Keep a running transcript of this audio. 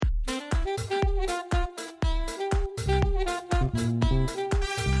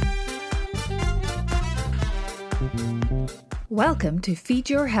Welcome to Feed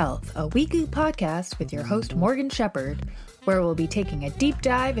Your Health, a weekly podcast with your host Morgan Shepherd, where we'll be taking a deep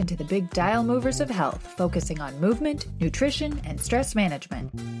dive into the big dial movers of health, focusing on movement, nutrition, and stress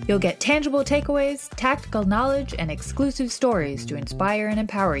management. You'll get tangible takeaways, tactical knowledge, and exclusive stories to inspire and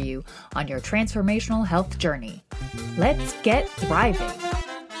empower you on your transformational health journey. Let's get thriving.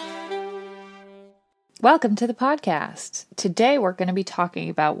 Welcome to the podcast. Today we're going to be talking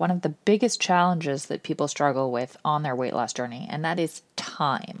about one of the biggest challenges that people struggle with on their weight loss journey, and that is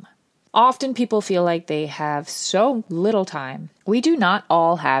time. Often people feel like they have so little time. We do not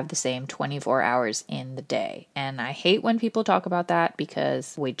all have the same 24 hours in the day, and I hate when people talk about that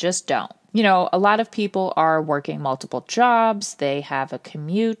because we just don't. You know, a lot of people are working multiple jobs, they have a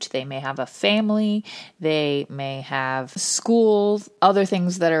commute, they may have a family, they may have school, other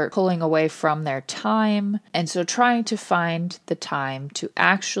things that are pulling away from their time. And so trying to find the time to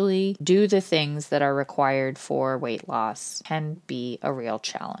actually do the things that are required for weight loss can be a real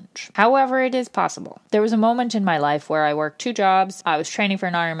challenge. However, it is possible. There was a moment in my life where I worked 2 jobs, I was training for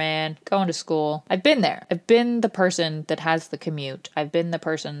an Ironman, going to school. I've been there. I've been the person that has the commute. I've been the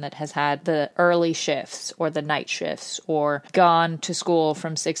person that has had the early shifts or the night shifts or gone to school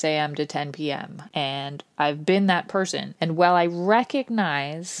from 6 a.m. to 10 p.m. And I've been that person. And while I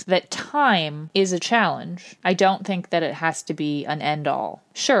recognize that time is a challenge, I don't think that it has to be an end all.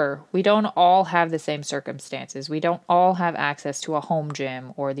 Sure, we don't all have the same circumstances. We don't all have access to a home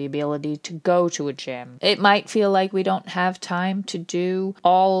gym or the ability to go to a gym. It might feel like we don't have time to do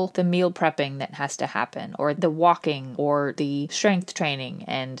all the meal prepping that has to happen or the walking or the strength training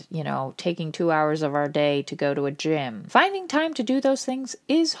and, taking 2 hours of our day to go to a gym. Finding time to do those things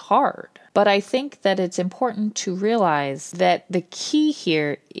is hard. But I think that it's important to realize that the key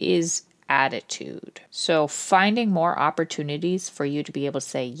here is attitude. So finding more opportunities for you to be able to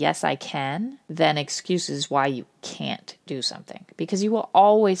say, yes, I can, than excuses why you can't do something. Because you will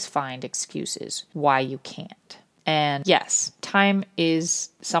always find excuses why you can't. And yes, time is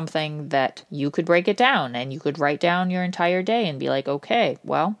something that you could break it down and you could write down your entire day and be like, okay,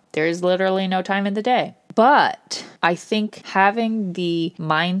 well, there is literally no time in the day. But I think having the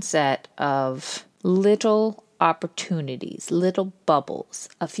mindset of little opportunities, little bubbles,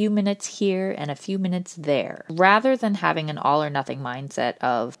 a few minutes here and a few minutes there, rather than having an all or nothing mindset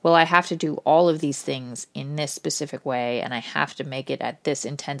of, well, I have to do all of these things in this specific way and I have to make it at this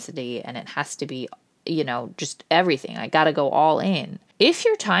intensity and it has to be just everything. I got to go all in. If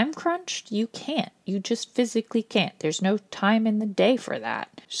you're time crunched, you can't. You just physically can't. There's no time in the day for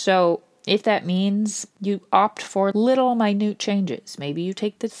that. So if that means you opt for little minute changes, maybe you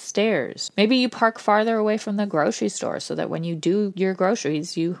take the stairs, maybe you park farther away from the grocery store so that when you do your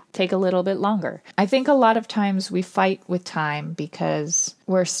groceries, you take a little bit longer. I think a lot of times we fight with time because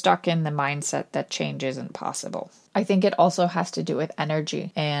we're stuck in the mindset that change isn't possible. I think it also has to do with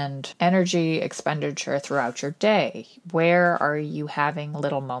energy and energy expenditure throughout your day. Where are you having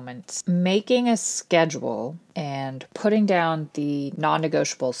little moments? Making a schedule and putting down the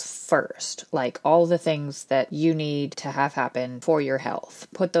non-negotiables first, like all the things that you need to have happen for your health.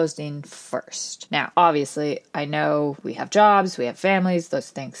 Put those in first. Now, obviously, I know we have jobs, we have families, those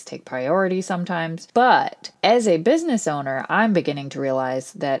things take priority sometimes. But as a business owner, I'm beginning to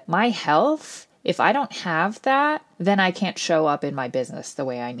realize that my health, if I don't have that, then I can't show up in my business the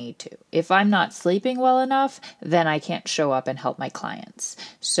way I need to. If I'm not sleeping well enough, then I can't show up and help my clients.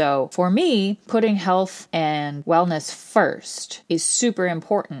 So for me, putting health and wellness first is super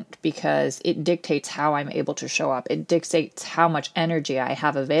important because it dictates how I'm able to show up. It dictates how much energy I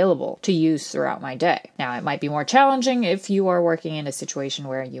have available to use throughout my day. Now, it might be more challenging if you are working in a situation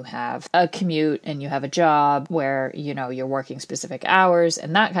where you have a commute and you have a job where, you're working specific hours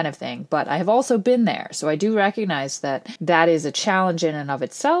and that kind of thing. But I have also been there. So I do recognize that is a challenge in and of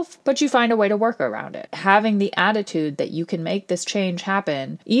itself, but you find a way to work around it. Having the attitude that you can make this change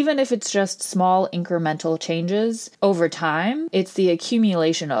happen, even if it's just small incremental changes over time, it's the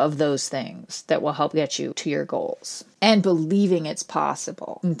accumulation of those things that will help get you to your goals. And believing it's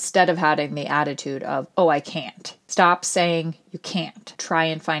possible instead of having the attitude of, oh, I can't. Stop saying you can't. Try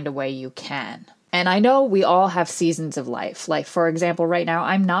and find a way you can. And I know we all have seasons of life. Like, for example, right now,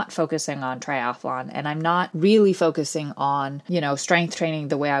 I'm not focusing on triathlon and I'm not really focusing on, strength training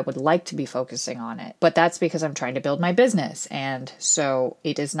the way I would like to be focusing on it. But that's because I'm trying to build my business. And so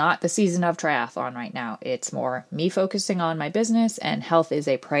it is not the season of triathlon right now. It's more me focusing on my business, and health is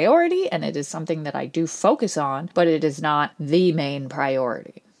a priority and it is something that I do focus on, but it is not the main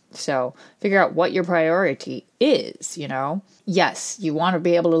priority. So figure out what your priority is, Yes, you want to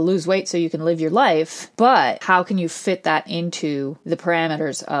be able to lose weight so you can live your life, but how can you fit that into the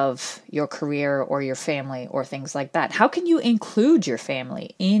parameters of your career or your family or things like that? How can you include your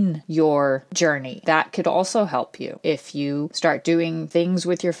family in your journey? That could also help you if you start doing things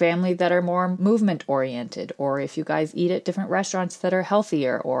with your family that are more movement oriented, or if you guys eat at different restaurants that are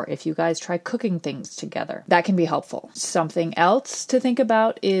healthier, or if you guys try cooking things together. That can be helpful. Something else to think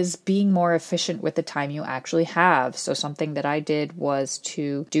about is being more efficient with the time you actually have. So something that I did was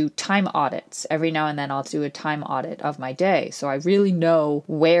to do time audits. Every now and then I'll do a time audit of my day, so I really know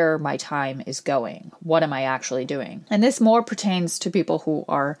where my time is going. What am I actually doing? And this more pertains to people who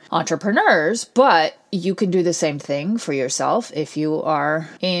are entrepreneurs, but you can do the same thing for yourself if you are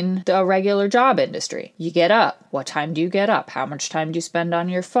in the regular job industry. You get up. What time do you get up? How much time do you spend on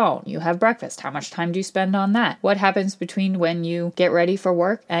your phone? You have breakfast. How much time do you spend on that? What happens between when you get ready for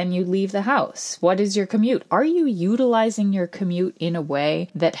work and you leave the house? What is your commute? Are you utilizing your commute in a way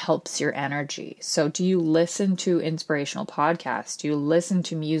that helps your energy? So do you listen to inspirational podcasts? Do you listen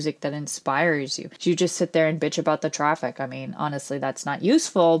to music that inspires you? Do you just sit there and bitch about the traffic? I mean, honestly, that's not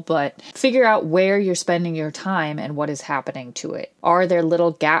useful, but figure out where you're spending your time and what is happening to it. Are there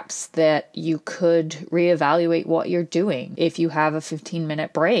little gaps that you could reevaluate what you're doing? If you have a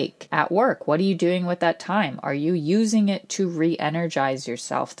 15-minute break at work, what are you doing with that time? Are you using it to re-energize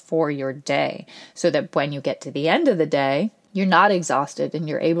yourself for your day so that when you get to the end of the day, you're not exhausted and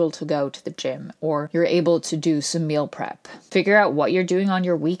you're able to go to the gym, or you're able to do some meal prep? Figure out what you're doing on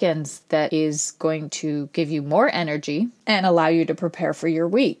your weekends that is going to give you more energy and allow you to prepare for your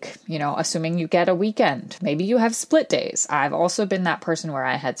week. Assuming you get a weekend. Maybe you have split days. I've also been that person where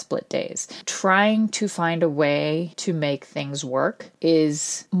I had split days. Trying to find a way to make things work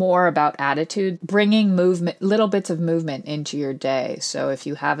is more about attitude, bringing movement, little bits of movement into your day. So if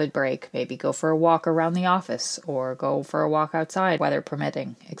you have a break, maybe go for a walk around the office or go for a walk outside, weather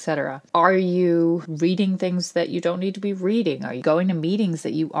permitting, etc. Are you reading things that you don't need to be reading? Are you going to meetings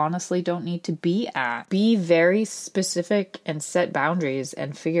that you honestly don't need to be at? Be very specific and set boundaries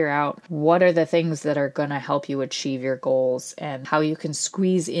and figure out what are the things that are going to help you achieve your goals and how you can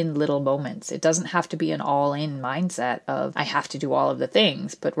squeeze in little moments. It doesn't have to be an all-in mindset of I have to do all of the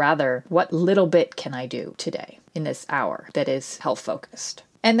things, but rather what little bit can I do today in this hour that is health focused?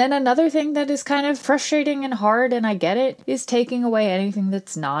 And then another thing that is kind of frustrating and hard, and I get it, is taking away anything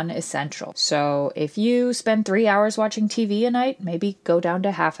that's non-essential. So if you spend 3 hours watching TV a night, maybe go down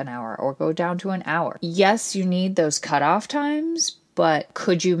to half an hour or go down to an hour. Yes, you need those cutoff times, but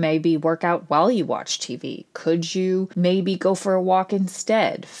could you maybe work out while you watch TV? Could you maybe go for a walk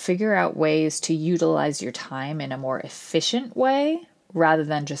instead? Figure out ways to utilize your time in a more efficient way rather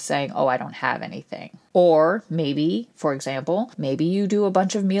than just saying, oh, I don't have anything. Or maybe, for example, maybe you do a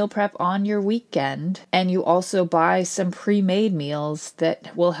bunch of meal prep on your weekend and you also buy some pre-made meals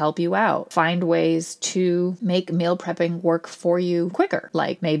that will help you out. Find ways to make meal prepping work for you quicker,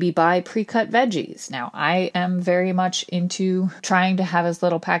 like maybe buy pre-cut veggies. Now, I am very much into trying to have as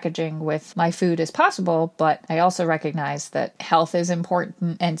little packaging with my food as possible, but I also recognize that health is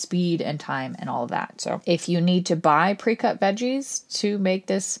important and speed and time and all of that. So if you need to buy pre-cut veggies to make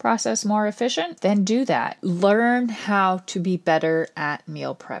this process more efficient, then do that. Learn how to be better at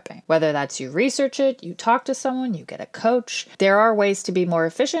meal prepping. Whether that's you research it, you talk to someone, you get a coach. There are ways to be more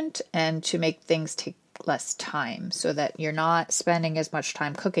efficient and to make things take less time so that you're not spending as much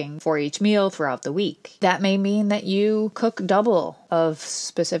time cooking for each meal throughout the week. That may mean that you cook double of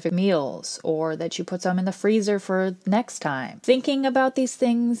specific meals or that you put some in the freezer for next time. Thinking about these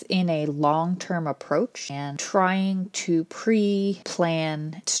things in a long-term approach and trying to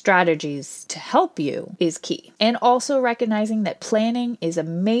pre-plan strategies to help you is key. And also recognizing that planning is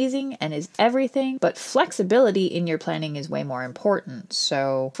amazing and is everything, but flexibility in your planning is way more important.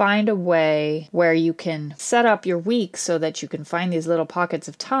 So find a way where you can set up your week so that you can find these little pockets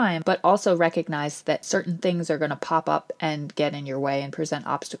of time, but also recognize that certain things are going to pop up and get in your way and present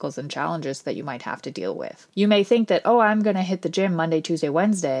obstacles and challenges that you might have to deal with. You may think that, oh, I'm going to hit the gym Monday, Tuesday,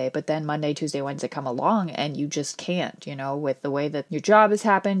 Wednesday, but then Monday, Tuesday, Wednesday come along and you just can't, with the way that your job has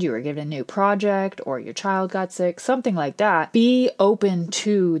happened, you were given a new project or your child got sick, something like that. Be open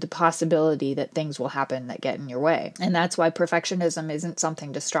to the possibility that things will happen that get in your way. And that's why perfectionism isn't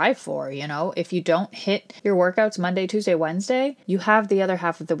something to strive for. If you don't hit your workouts Monday, Tuesday, Wednesday, you have the other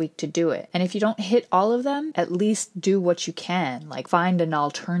half of the week to do it. And if you don't hit all of them, at least do what you can, like find an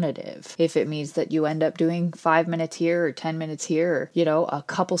alternative. If it means that you end up doing 5 minutes here or 10 minutes here, or, a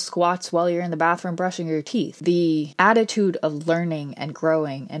couple squats while you're in the bathroom brushing your teeth. The attitude of learning and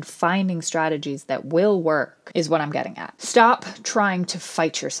growing and finding strategies that will work is what I'm getting at. Stop trying to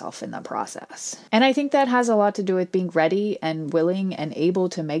fight yourself in the process. And I think that has a lot to do with being ready and willing and able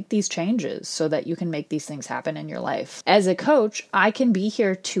to make these changes so that you can make these things happen in your life. As a coach, I can be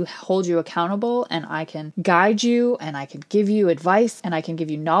here to hold you accountable, and I can guide you, and I can give you advice, and I can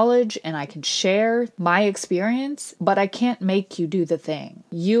give you knowledge, and I can share my experience, but I can't make you do the thing.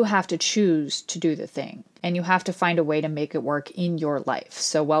 You have to choose to do the thing. And you have to find a way to make it work in your life.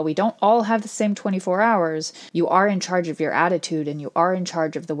 So while we don't all have the same 24 hours, you are in charge of your attitude and you are in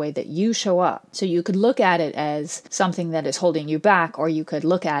charge of the way that you show up. So you could look at it as something that is holding you back, or you could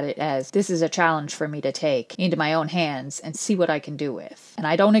look at it as this is a challenge for me to take into my own hands and see what I can do with. And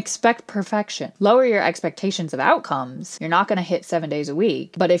I don't expect perfection. Lower your expectations of outcomes. You're not going to hit 7 days a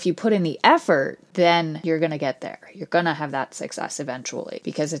week. But if you put in the effort, then you're going to get there. You're going to have that success eventually,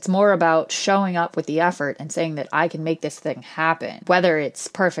 because it's more about showing up with the effort and saying that I can make this thing happen. Whether it's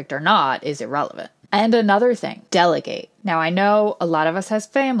perfect or not is irrelevant. And another thing, delegate. Now, I know a lot of us has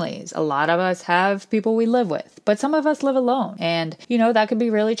families. A lot of us have people we live with, but some of us live alone. And, that could be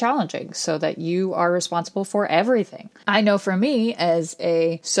really challenging, so that you are responsible for everything. I know for me as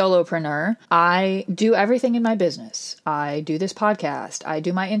a solopreneur, I do everything in my business. I do this podcast. I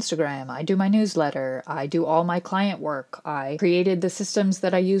do my Instagram. I do my newsletter. I do all my client work. I created the systems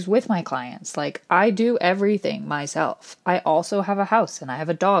that I use with my clients. I do everything myself. I also have a house, and I have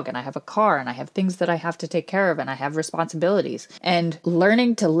a dog, and I have a car, and I have things that I have to take care of, and I have responsibilities. And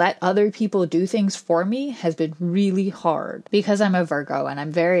learning to let other people do things for me has been really hard, because I'm a Virgo and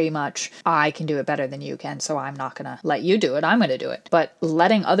I'm very much, I can do it better than you can, so I'm not going to let you do it. I'm going to do it. But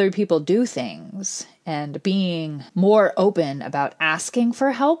letting other people do things and being more open about asking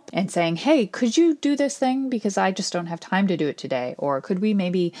for help and saying, hey, could you do this thing? Because I just don't have time to do it today. Or could we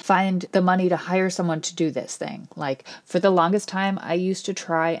maybe find the money to hire someone to do this thing? For the longest time, I used to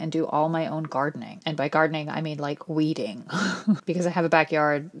try and do all my own gardening. And by gardening, I mean weeding, because I have a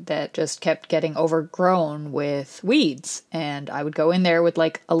backyard that just kept getting overgrown with weeds. And I would go in there with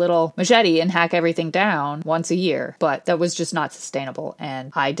a little machete and hack everything down once a year. But that was just not sustainable.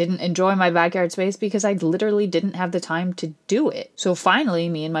 And I didn't enjoy my backyard space because I literally didn't have the time to do it. So finally,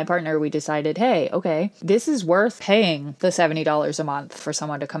 me and my partner, we decided, hey, okay, this is worth paying the $70 a month for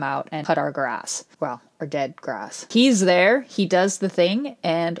someone to come out and cut our grass. Well, our dead grass. He's there, he does the thing,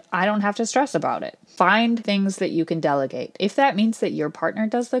 and I don't have to stress about it. Find things that you can delegate. If that means that your partner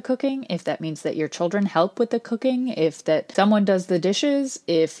does the cooking, if that means that your children help with the cooking, if that someone does the dishes,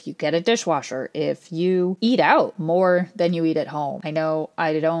 if you get a dishwasher, if you eat out more than you eat at home. I know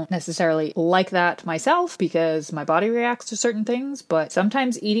I don't necessarily like that myself because my body reacts to certain things, but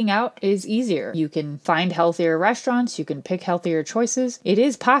sometimes eating out is easier. You can find healthier restaurants, you can pick healthier choices. It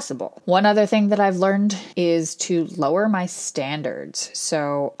is possible. One other thing that I've learned is to lower my standards.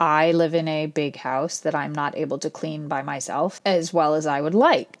 So I live in a big house that I'm not able to clean by myself as well as I would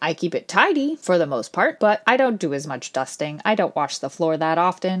like. I keep it tidy for the most part, but I don't do as much dusting. I don't wash the floor that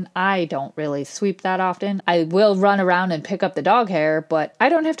often. I don't really sweep that often. I will run around and pick up the dog hair, but I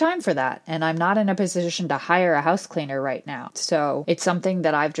don't have time for that. And I'm not in a position to hire a house cleaner right now. So it's something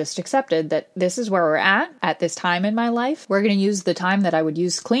that I've just accepted that this is where we're at this time in my life. We're going to use the time that I would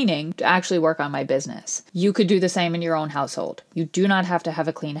use cleaning to actually work on my business. You could do the same in your own household. You do not have to have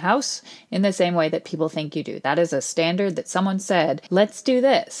a clean house in the same way that people think you do. That is a standard that someone said, let's do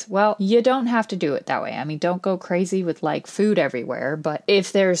this. Well, you don't have to do it that way. I mean, don't go crazy with food everywhere, but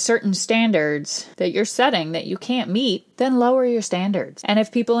if there's certain standards that you're setting that you can't meet, then lower your standards. And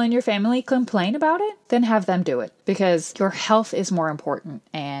if people in your family complain about it, then have them do it, because your health is more important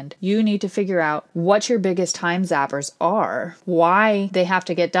and you need to figure out what your biggest time zappers are, why they have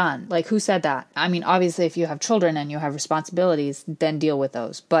to get done. Who said that? I mean, obviously, if you have children and you have responsibilities, then deal with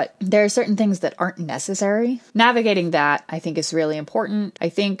those. But there are certain things that aren't necessary. Navigating that, I think, is really important. I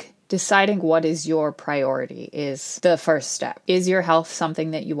think deciding what is your priority is the first step. Is your health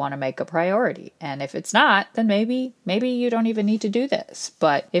something that you want to make a priority? And if it's not, then maybe you don't even need to do this.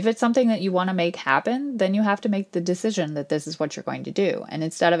 But if it's something that you want to make happen, then you have to make the decision that this is what you're going to do. And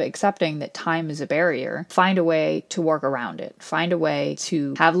instead of accepting that time is a barrier, find a way to work around it. Find a way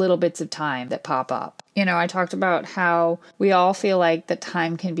to have little bits of time that pop up. I talked about how we all feel like that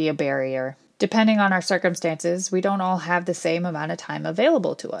time can be a barrier. Depending on our circumstances, we don't all have the same amount of time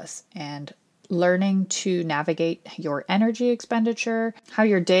available to us. And learning to navigate your energy expenditure, how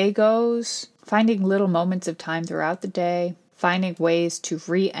your day goes, finding little moments of time throughout the day, finding ways to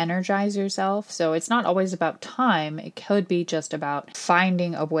re-energize yourself. So it's not always about time. It could be just about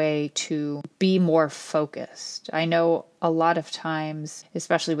finding a way to be more focused. I know a lot of times,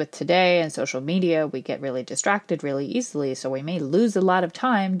 especially with today and social media, we get really distracted really easily. So we may lose a lot of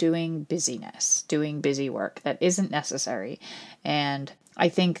time doing busyness, doing busy work that isn't necessary. And I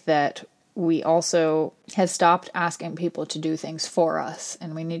think that we also have stopped asking people to do things for us,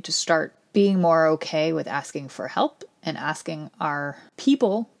 and we need to start being more okay with asking for help and asking our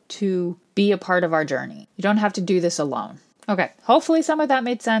people to be a part of our journey. You don't have to do this alone. Okay, hopefully some of that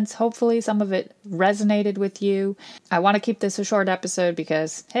made sense. Hopefully some of it resonated with you. I want to keep this a short episode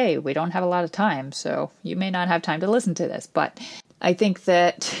because, hey, we don't have a lot of time, so you may not have time to listen to this, but I think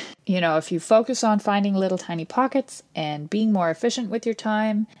that, if you focus on finding little tiny pockets and being more efficient with your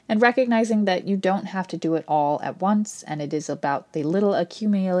time and recognizing that you don't have to do it all at once, and it is about the little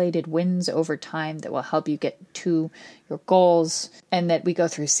accumulated wins over time that will help you get to your goals, and that we go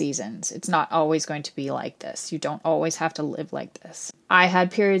through seasons. It's not always going to be like this. You don't always have to live like this. I had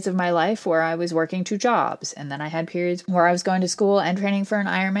periods of my life where I was working 2 jobs, and then I had periods where I was going to school and training for an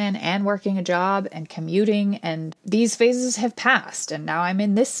Ironman and working a job and commuting, and these phases have passed, and now I'm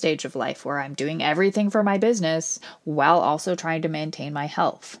in this stage of life where I'm doing everything for my business while also trying to maintain my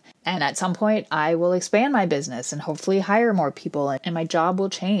health. And at some point, I will expand my business and hopefully hire more people, and my job will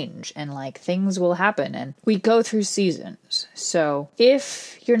change, and things will happen, and we go through seasons. So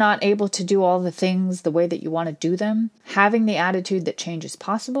if you're not able to do all the things the way that you want to do them, having the attitude that change is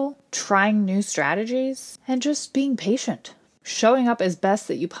possible, trying new strategies, and just being patient. Showing up as best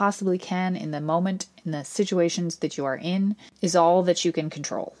that you possibly can in the moment, in the situations that you are in, is all that you can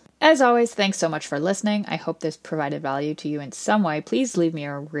control. As always, thanks so much for listening. I hope this provided value to you in some way. Please leave me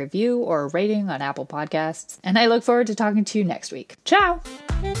a review or a rating on Apple Podcasts, and I look forward to talking to you next week. Ciao!